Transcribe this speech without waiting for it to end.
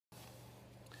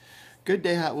Good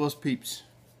day, Hot Wheels peeps.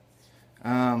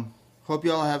 Hope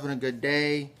y'all are having a good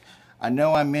day. I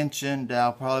know I mentioned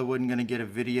I probably wasn't going to get a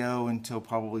video until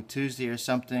probably Tuesday or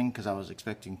something because I was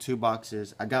expecting 2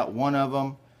 boxes. I got one of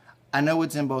them. I know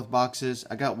it's in both boxes.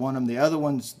 I got one of them. The other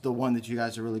one's the one that you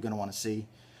guys are really going to want to see.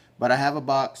 But I have a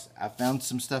box. I found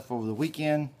some stuff over the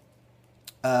weekend.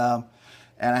 And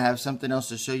I have something else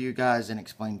to show you guys and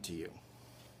explain to you.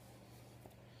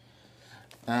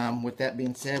 With that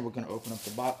being said, we're going to open up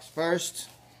the box first.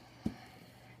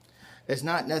 It's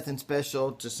not nothing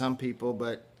special to some people,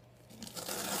 but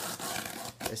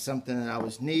it's something that I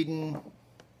was needing.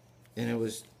 And it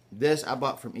was this I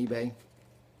bought from eBay.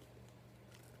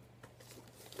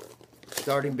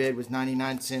 Starting bid was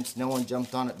 99 cents. No one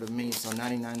jumped on it but me, so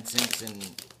 99 cents, and I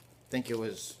think it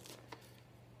was,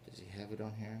 does he have it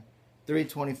on here?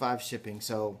 $3.25 shipping,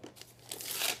 so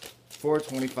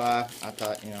 $4.25. I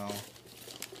thought, you know,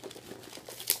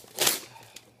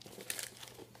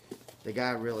 the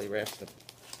guy really wrapped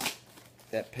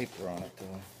that paper on it,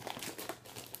 though.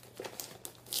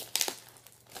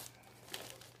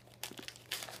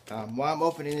 While I'm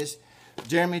opening this,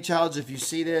 Jeremy Childs, if you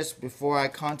see this, before I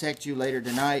contact you later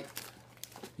tonight,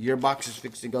 your box is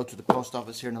fixed to go to the post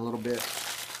office here in a little bit.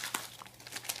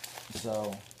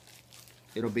 So,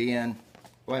 it'll be in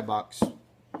white box.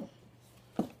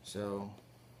 So,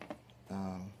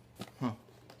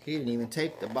 he didn't even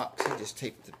tape the box, he just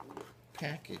taped the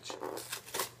package.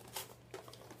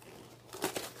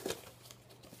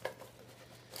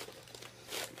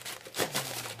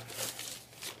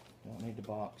 Don't need the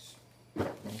box. No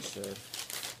sir.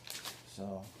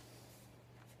 So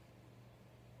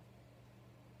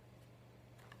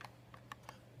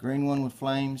green one with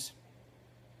flames.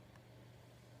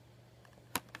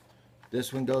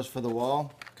 This one goes for the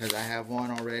wall because I have one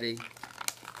already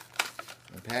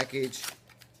in the package.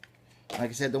 Like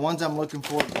I said, the ones I'm looking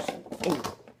for,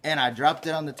 and I dropped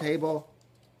it on the table.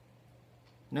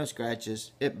 No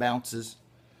scratches. It bounces.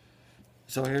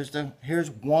 So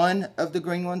here's one of the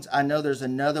green ones. I know there's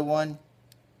another one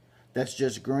that's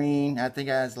just green. I think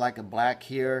it has like a black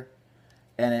here,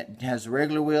 and it has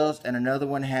regular wheels, and another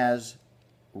one has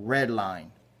red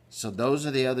line. So those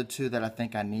are the other two that I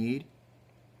think I need.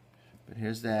 But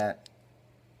here's that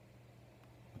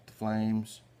with the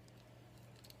flames.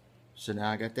 So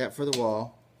now I got that for the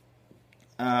wall.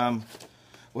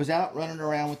 Was out running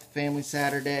around with the family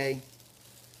Saturday.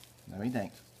 Let me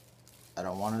think. I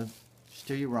don't want to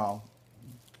steer you wrong.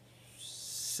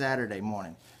 Saturday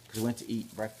morning, because we went to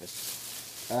eat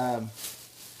breakfast. Running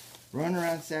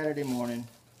around Saturday morning.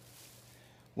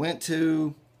 Went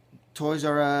to Toys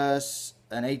R Us,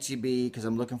 an HEB, because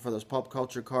I'm looking for those pop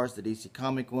culture cars, the DC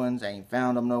comic ones. I ain't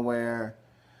found them nowhere.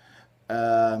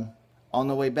 On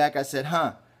the way back, I said,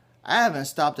 I haven't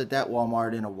stopped at that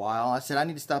Walmart in a while. I said, I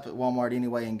need to stop at Walmart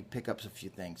anyway and pick up a few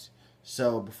things.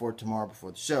 So, before tomorrow, before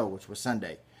the show, which was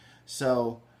Sunday.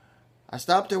 So, I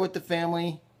stopped there with the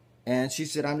family, and she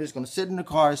said, I'm just going to sit in the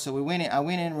car. So, we went in. I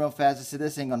went in real fast. I said,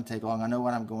 this ain't going to take long. I know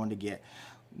what I'm going to get.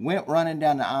 Went running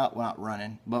down the aisle. Well, not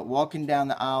running, but walking down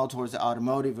the aisle towards the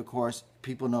automotive. Of course,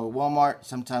 people know Walmart.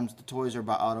 Sometimes the toys are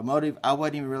by automotive. I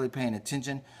wasn't even really paying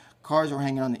attention. Cars were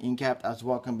hanging on the end cap. I was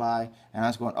walking by, and I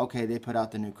was going, okay, they put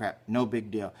out the new crap. No big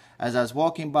deal. As I was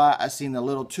walking by, I seen the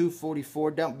little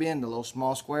 244 dump bin, the little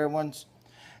small square ones,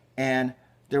 and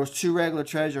there was 2 regular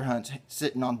treasure hunts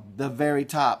sitting on the very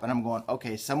top, and I'm going,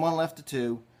 okay, someone left the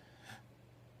 2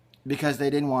 because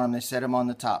they didn't want them. They set them on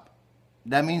the top.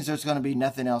 That means there's going to be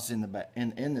nothing else in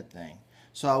the thing.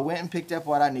 So I went and picked up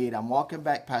what I need. I'm walking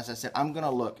back past. I said, I'm going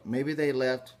to look. Maybe they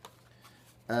left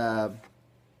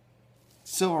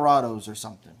Silverados or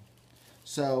something.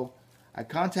 So I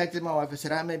contacted my wife. I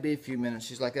said, I may be a few minutes.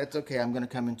 She's like, that's okay. I'm going to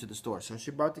come into the store. So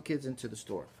she brought the kids into the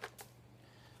store.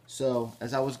 So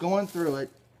as I was going through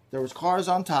it, there was cars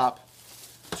on top,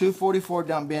 244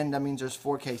 dump bin. That means there's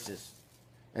 4 cases.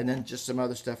 And then just some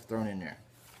other stuff thrown in there.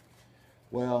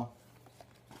 Well,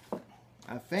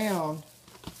 I found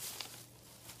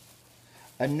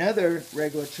another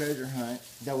regular treasure hunt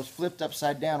that was flipped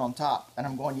upside down on top. And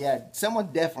I'm going, yeah, someone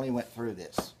definitely went through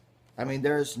this. I mean,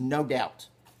 there's no doubt.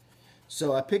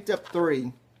 So I picked up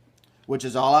 3, which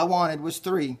is all I wanted was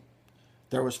 3.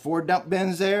 There was 4 dump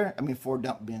bins there. 4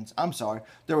 dump bins. I'm sorry.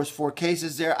 There was 4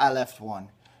 cases there. I left 1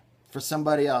 for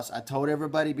somebody else. I told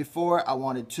everybody before I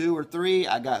wanted 2 or 3.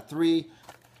 I got 3.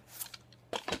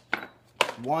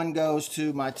 1 goes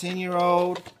to my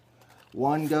 10-year-old.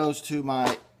 1 goes to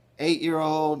my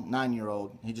 8-year-old,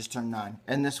 9-year-old. He just turned 9.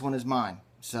 And this one is mine.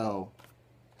 So,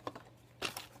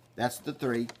 that's the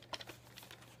 3.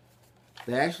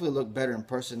 They actually look better in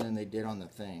person than they did on the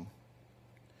thing.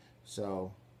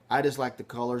 So, I just like the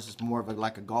colors. It's more of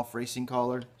like a golf racing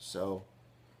color. So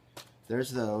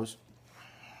there's those.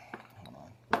 Hold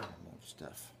on. Move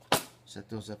stuff. Set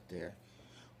those up there.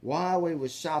 While we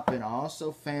was shopping, I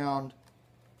also found,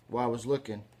 while I was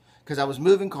looking, because I was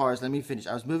moving cars. Let me finish.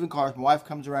 I was moving cars. My wife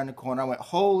comes around the corner. I went,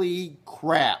 holy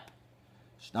crap.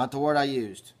 It's not the word I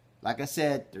used. Like I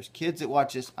said, there's kids that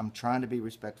watch this. I'm trying to be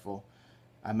respectful.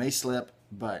 I may slip,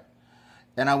 but...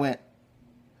 And I went,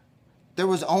 there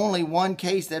was only one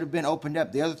case that had been opened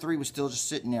up. The other three was still just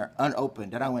sitting there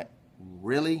unopened. And I went,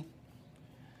 really?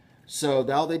 So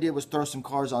all they did was throw some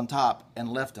cars on top and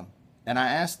left them. And I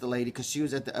asked the lady, because she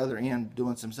was at the other end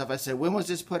doing some stuff. I said, when was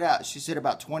this put out? She said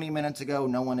about 20 minutes ago.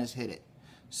 No one has hit it.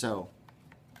 So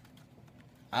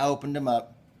I opened them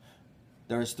up.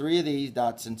 There's 3 of these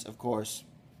Datsuns, of course.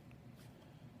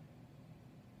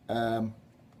 2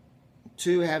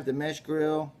 have the mesh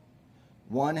grill.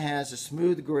 1 has a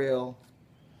smooth grill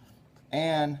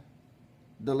and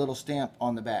the little stamp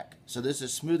on the back. So this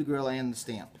is smooth grill and the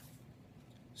stamp.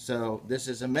 So this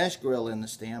is a mesh grill in the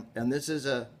stamp, and this is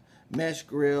a mesh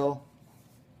grill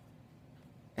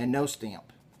and no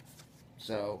stamp.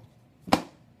 So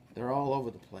they're all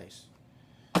over the place.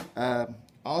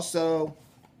 Also,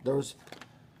 there was,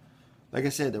 like I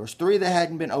said, there was 3 that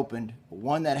hadn't been opened,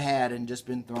 1 that had and just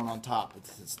been thrown on top.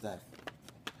 It's that.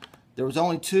 There was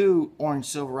only 2 orange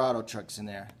Silverado trucks in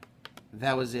there.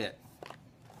 That was it.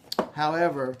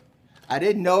 However, I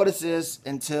didn't notice this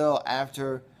until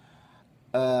after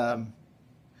I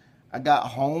got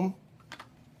home.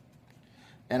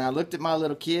 And I looked at my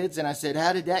little kids and I said,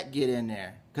 how did that get in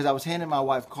there? Because I was handing my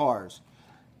wife cars.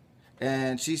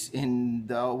 And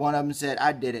one of them said,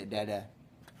 I did it, Dada.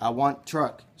 I want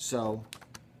truck. So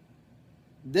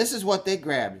this is what they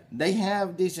grabbed. They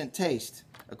have decent taste.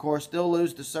 Of course, they'll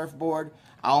lose the surfboard.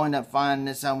 I'll end up finding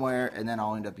it somewhere, and then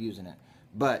I'll end up using it.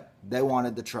 But they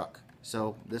wanted the truck,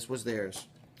 so this was theirs.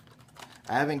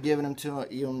 I haven't given them to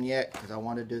them yet because I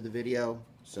want to do the video,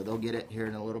 so they'll get it here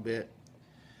in a little bit.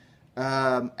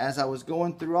 As I was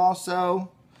going through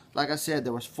also, like I said,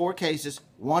 there was 4 cases.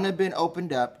 1 had been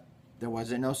opened up. There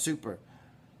wasn't no super.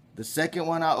 The second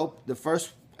one the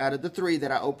first out of the 3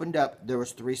 that I opened up, there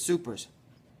was 3 supers.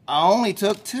 I only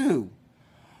took 2.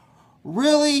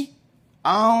 Really?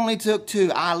 I only took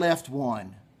 2. I left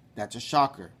 1. That's a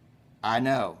shocker. I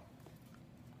know.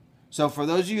 So for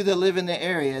those of you that live in the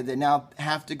area that now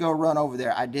have to go run over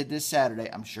there, I did this Saturday.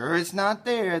 I'm sure it's not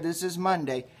there. This is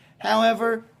Monday.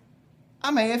 However, I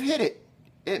may have hit it.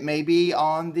 It may be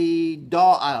on the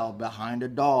doll aisle behind a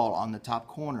doll on the top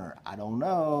corner. I don't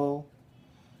know.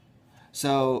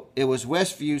 So it was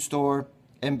Westview store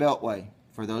and Beltway.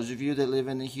 For those of you that live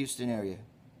in the Houston area.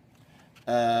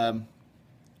 I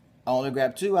only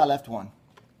grabbed 2. I left 1.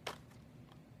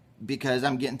 Because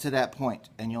I'm getting to that point.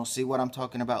 And you'll see what I'm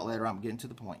talking about later. I'm getting to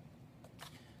the point.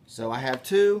 So I have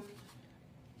 2.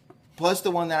 Plus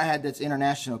the one that I had that's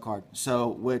international card. So,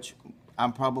 which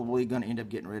I'm probably going to end up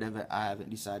getting rid of it. I haven't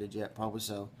decided yet. Probably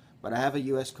so. But I have a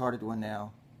U.S. carded one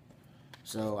now.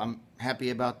 So I'm happy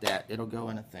about that. It'll go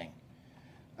in a thing.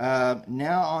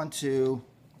 Now on to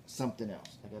something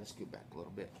else. I got to scoot back a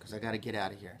little bit. Because I got to get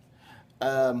out of here.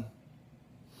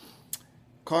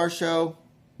 Car show,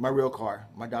 my real car,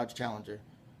 my Dodge Challenger.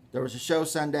 There was a show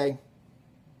Sunday.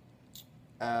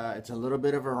 It's a little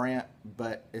bit of a rant,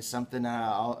 but it's something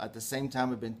I at the same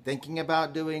time I've been thinking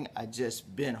about doing. I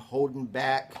just been holding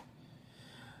back.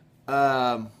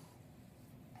 There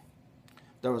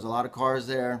was a lot of cars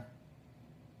there.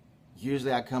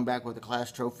 Usually I come back with a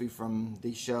class trophy from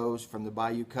these shows, from the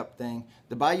Bayou Cup thing.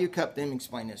 The Bayou Cup thing, let me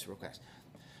explain this real fast.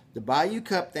 The Bayou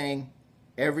Cup thing,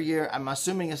 every year, I'm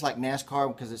assuming it's like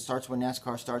NASCAR because it starts when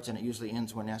NASCAR starts and it usually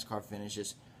ends when NASCAR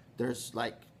finishes. There's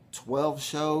like 12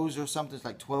 shows or something. It's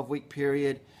like 12-week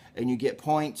period, and you get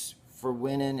points for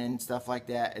winning and stuff like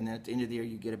that. And then at the end of the year,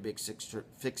 you get a big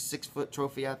six-foot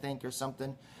trophy, I think, or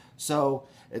something. So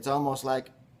it's almost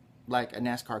like a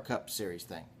NASCAR Cup Series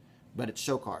thing, but it's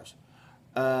show cars.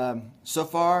 So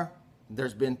far,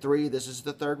 there's been 3. This is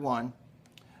the 3rd one.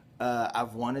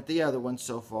 I've won at the other one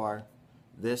so far.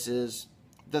 This is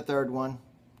the 3rd one,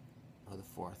 or the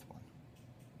 4th one.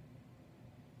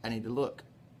 I need to look.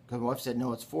 Because my wife said,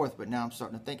 no, it's 4th, but now I'm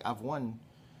starting to think I've won.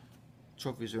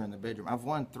 Trophies are in the bedroom. I've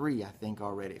won 3, I think,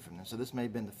 already from them. So this may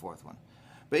have been the 4th one.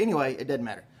 But anyway, it doesn't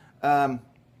matter. I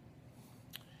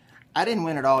didn't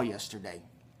win at all yesterday.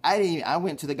 I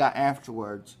went to the guy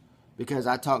afterwards because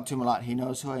I talked to him a lot. He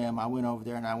knows who I am. I went over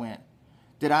there and I went,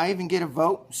 did I even get a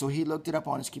vote? So he looked it up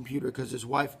on his computer because his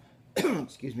wife,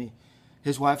 excuse me,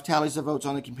 his wife tallies the votes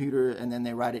on the computer and then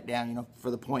they write it down, you know, for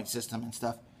the point system and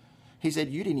stuff. He said,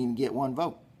 you didn't even get 1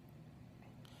 vote.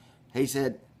 He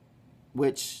said,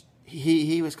 which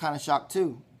he was kind of shocked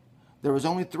too. There was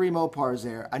only 3 Mopars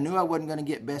there. I knew I wasn't going to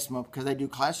get best Mopar because they do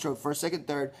class stroke first, second,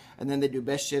 third, and then they do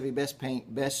best Chevy, best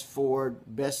paint, best Ford,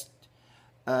 best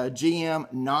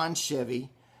GM,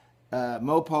 non-Chevy,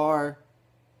 Mopar,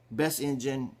 best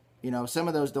engine. You know, some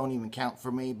of those don't even count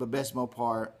for me, but best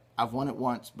Mopar, I've won it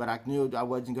once, but I knew I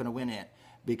wasn't going to win it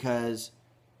because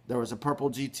there was a purple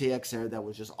GTX there that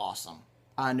was just awesome.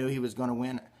 I knew he was going to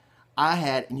win. I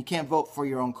had, and you can't vote for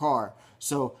your own car,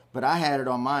 so, but I had it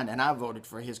on mine, and I voted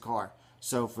for his car.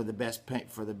 So for the best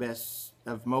paint, for the best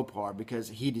of Mopar, because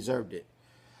he deserved it.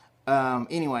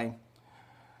 Anyway,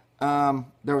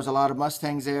 there was a lot of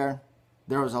Mustangs there.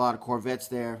 There was a lot of Corvettes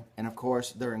there, and of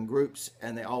course they're in groups,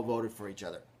 and they all voted for each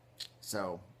other.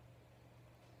 So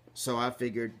I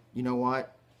figured, you know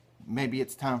what? Maybe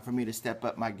it's time for me to step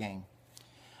up my game.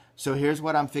 So here's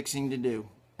what I'm fixing to do.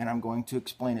 And I'm going to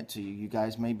explain it to you. You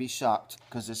guys may be shocked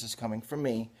because this is coming from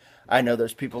me. I know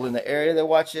there's people in the area that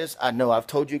watch this. I know I've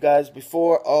told you guys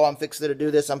before, oh, I'm fixing to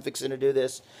do this, I'm fixing to do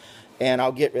this. And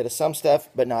I'll get rid of some stuff,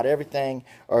 but not everything,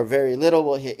 or very little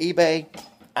will hit eBay.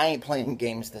 I ain't playing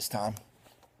games this time.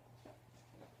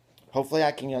 Hopefully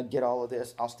I can get all of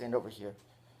this. I'll stand over here.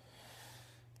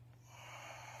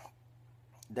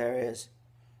 There is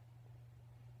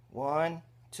 1,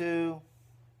 2,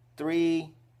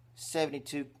 3,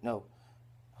 72, no,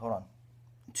 hold on,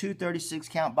 2 36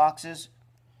 count boxes,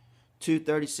 2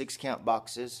 36 count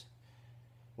boxes,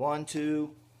 1,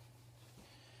 2,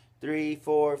 3,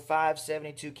 4, 5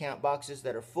 72 count boxes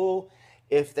that are full.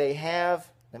 If they have,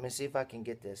 let me see if I can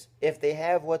get this, if they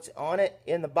have what's on it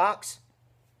in the box,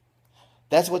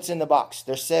 that's what's in the box.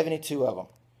 There's 72 of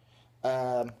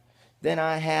them. Then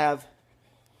I have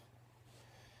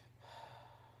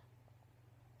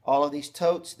all of these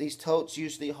totes. These totes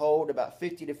usually hold about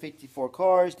 50 to 54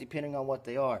 cars, depending on what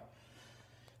they are.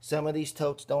 Some of these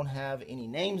totes don't have any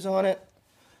names on it.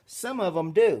 Some of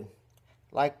them do,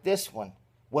 like this one.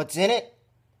 What's in it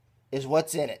is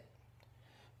what's in it.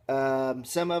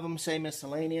 Some of them say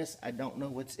miscellaneous. I don't know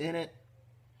what's in it.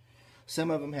 Some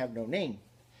of them have no name.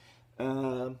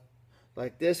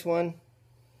 Like this one,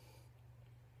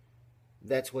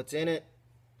 that's what's in it.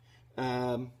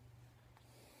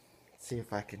 See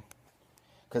if I can,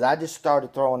 because I just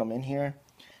started throwing them in here.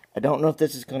 I don't know if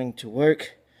this is going to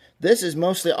work. This is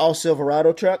mostly all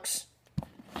Silverado trucks.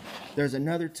 There's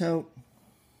another tote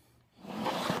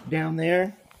down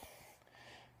there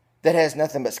that has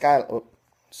nothing but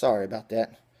sorry about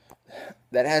that.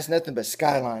 That has nothing but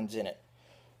Skylines in it.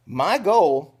 My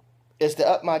goal is to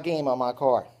up my game on my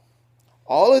car.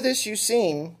 All of this you've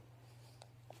seen,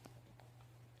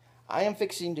 I am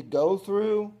fixing to go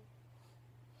through.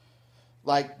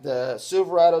 Like the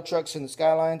Silverado trucks and the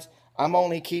Skylines, I'm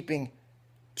only keeping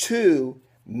 2,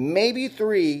 maybe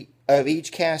 3 of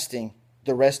each casting.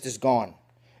 The rest is gone,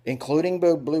 including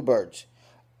Bluebirds.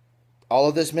 All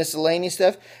of this miscellaneous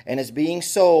stuff, and it's being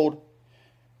sold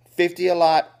 $50 a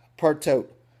lot per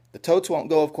tote. The totes won't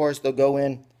go, of course. They'll go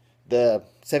in the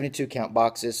 72 count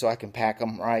boxes so I can pack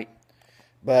them right.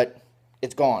 But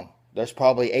it's gone. There's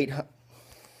probably 800.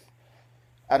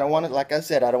 I don't want to, like I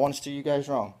said, I don't want to steer you guys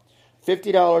wrong.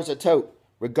 $50 a tote,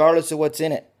 regardless of what's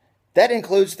in it. That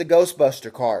includes the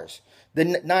Ghostbuster cars, the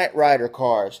Knight Rider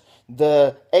cars,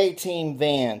 the A-Team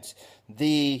vans.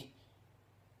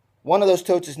 One of those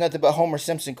totes is nothing but Homer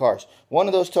Simpson cars. One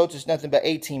of those totes is nothing but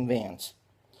A-Team vans.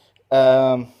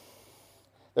 There's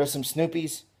some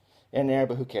Snoopies in there,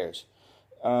 but who cares?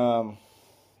 So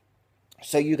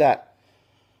you got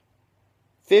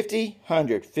 50,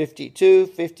 100, 52,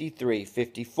 53,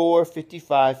 54,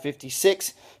 55,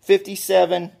 56,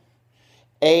 57,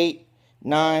 8,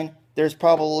 9. There's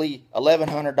probably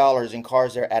 $1,100 in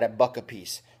cars there at $1 a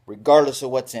piece, regardless of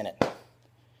what's in it.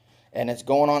 And it's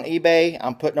going on eBay.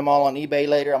 I'm putting them all on eBay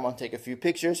later. I'm going to take a few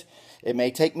pictures. It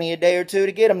may take me a day or two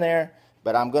to get them there,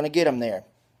 but I'm going to get them there.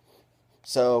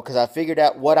 So, because I figured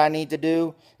out what I need to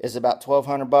do is about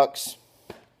 $1,200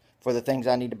 for the things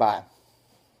I need to buy.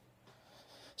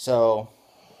 So,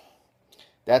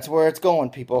 that's where it's going,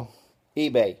 people.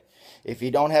 eBay. If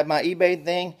you don't have my eBay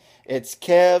thing, it's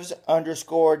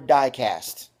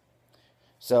Kevs_diecast.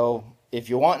 So, if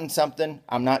you're wanting something,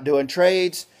 I'm not doing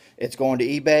trades. It's going to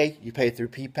eBay. You pay through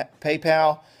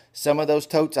PayPal. Some of those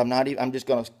totes, I'm just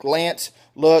going to glance,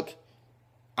 look.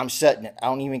 I'm shutting it. I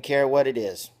don't even care what it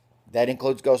is. That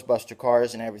includes Ghostbuster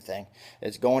cars and everything.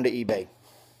 It's going to eBay.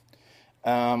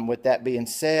 With that being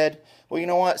said, well, you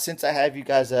know what? Since I have you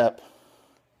guys up,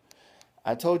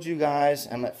 I told you guys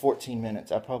I'm at 14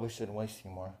 minutes. I probably shouldn't waste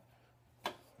any more.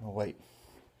 Oh, wait.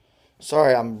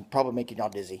 Sorry, I'm probably making y'all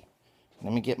dizzy.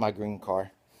 Let me get my green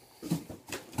car.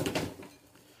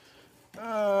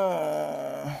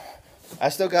 I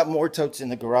still got more totes in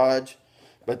the garage,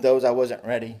 but those I wasn't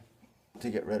ready to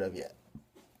get rid of yet.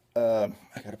 I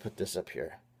gotta put this up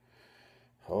here.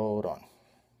 Hold on.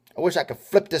 I wish I could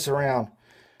flip this around.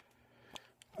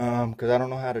 Because I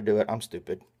don't know how to do it. I'm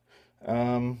stupid.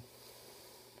 What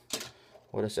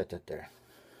is that there?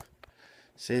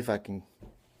 See if I can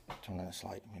turn on this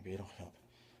light. Maybe it'll help.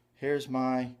 Here's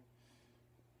my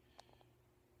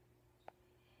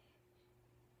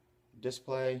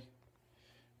display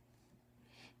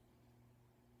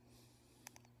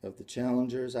of the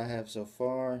challengers I have so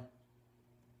far.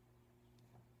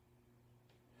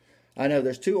 I know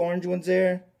there's 2 orange ones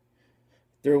there.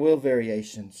 They're wheel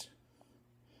variations.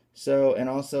 So, and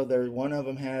also one of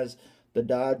them has the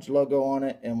Dodge logo on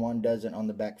it and one doesn't on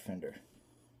the back fender.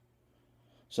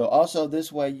 So also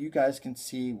this way you guys can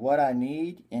see what I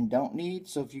need and don't need.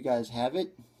 So if you guys have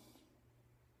it.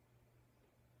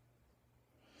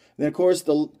 Then of course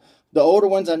the older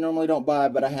ones I normally don't buy,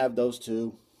 but I have those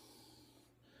too.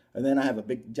 And then I have a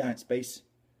big giant space.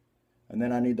 And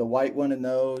then I need the white one in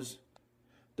those.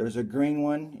 There's a green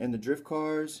one in the drift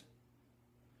cars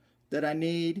that I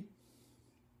need.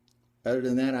 Other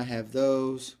than that, I have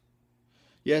those.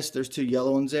 Yes, there's 2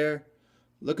 yellow ones there.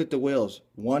 Look at the wheels.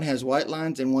 One has white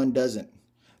lines and one doesn't.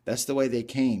 That's the way they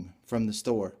came from the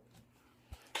store.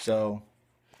 So,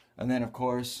 and then of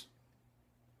course,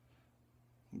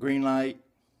 green light,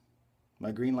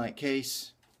 my green light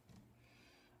case.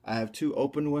 I have 2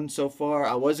 open ones so far.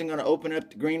 I wasn't going to open up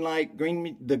the green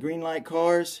light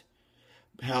cars.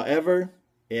 However,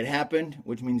 it happened,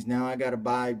 which means now I got to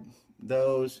buy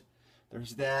those.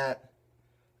 There's that.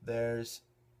 There's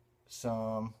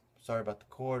some, sorry about the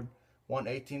cord,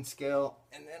 1/18 scale.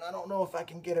 And then I don't know if I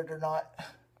can get it or not.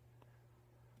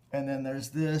 And then there's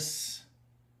this.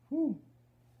 Whew,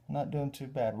 not doing too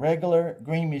bad. Regular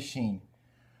green machine.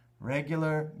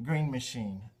 Regular green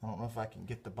machine. I don't know if I can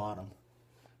get the bottom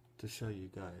to show you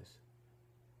guys.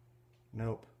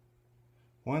 Nope.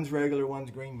 One's regular,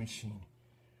 one's green machine.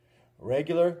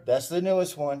 Regular, that's the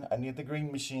newest one. I need the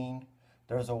green machine.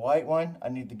 There's a white one. I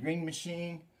need the green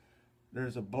machine.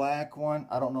 There's a black one.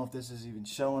 I don't know if this is even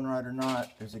showing right or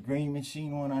not. There's a green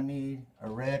machine one I need. A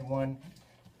red one.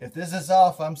 If this is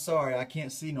off, I'm sorry. I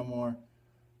can't see no more.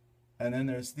 And then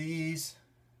there's these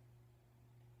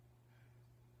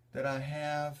that I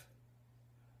have.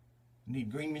 Need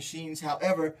green machines.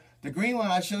 However, the green one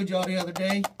I showed y'all the other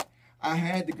day, I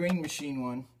had the green machine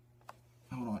one.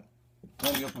 Hold on.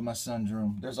 Let me open my son's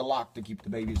room. There's a lock to keep the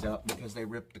babies out because they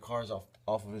ripped the cars off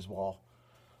of his wall.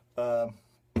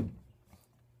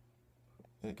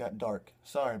 It got dark.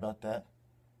 Sorry about that.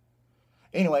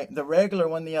 Anyway, the regular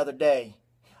one the other day,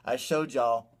 I showed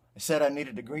y'all. I said I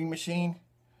needed a green machine.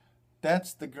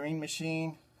 That's the green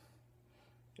machine.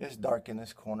 It's dark in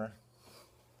this corner.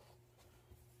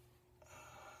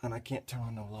 And I can't turn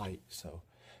on no light. So,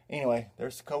 anyway,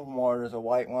 there's a couple more. There's a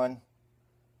white one.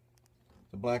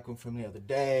 The black one from the other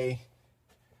day.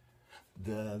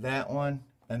 That one.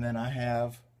 And then I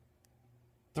have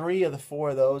 3 of the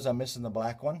 4 of those. I'm missing the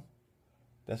black one.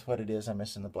 That's what it is. I'm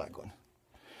missing the black one.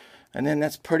 And then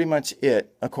that's pretty much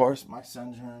it. Of course, my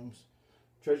son's rooms.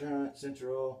 Treasure Hunt,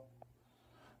 Central.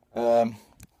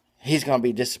 He's going to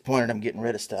be disappointed I'm getting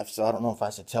rid of stuff. So I don't know if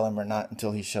I should tell him or not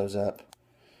until he shows up.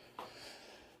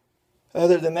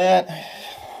 Other than that,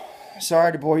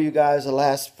 sorry to bore you guys the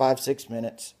last 5-6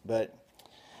 minutes. But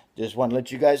just want to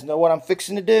let you guys know what I'm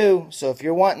fixing to do. So if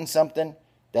you're wanting something,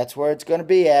 that's where it's going to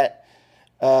be at.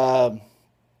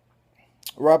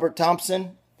 Robert Thompson,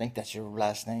 I think that's your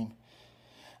last name.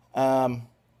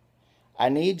 I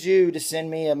need you to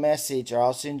send me a message, or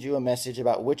I'll send you a message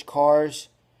about which cars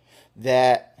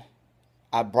that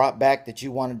I brought back that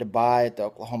you wanted to buy at the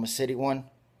Oklahoma City one,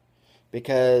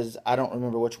 because I don't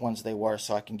remember which ones they were,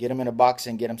 so I can get them in a box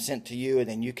and get them sent to you, and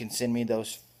then you can send me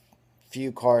those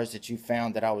few cars that you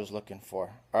found that I was looking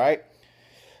for. All right.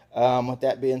 With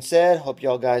that being said, hope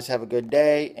y'all guys have a good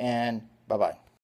day, and bye-bye.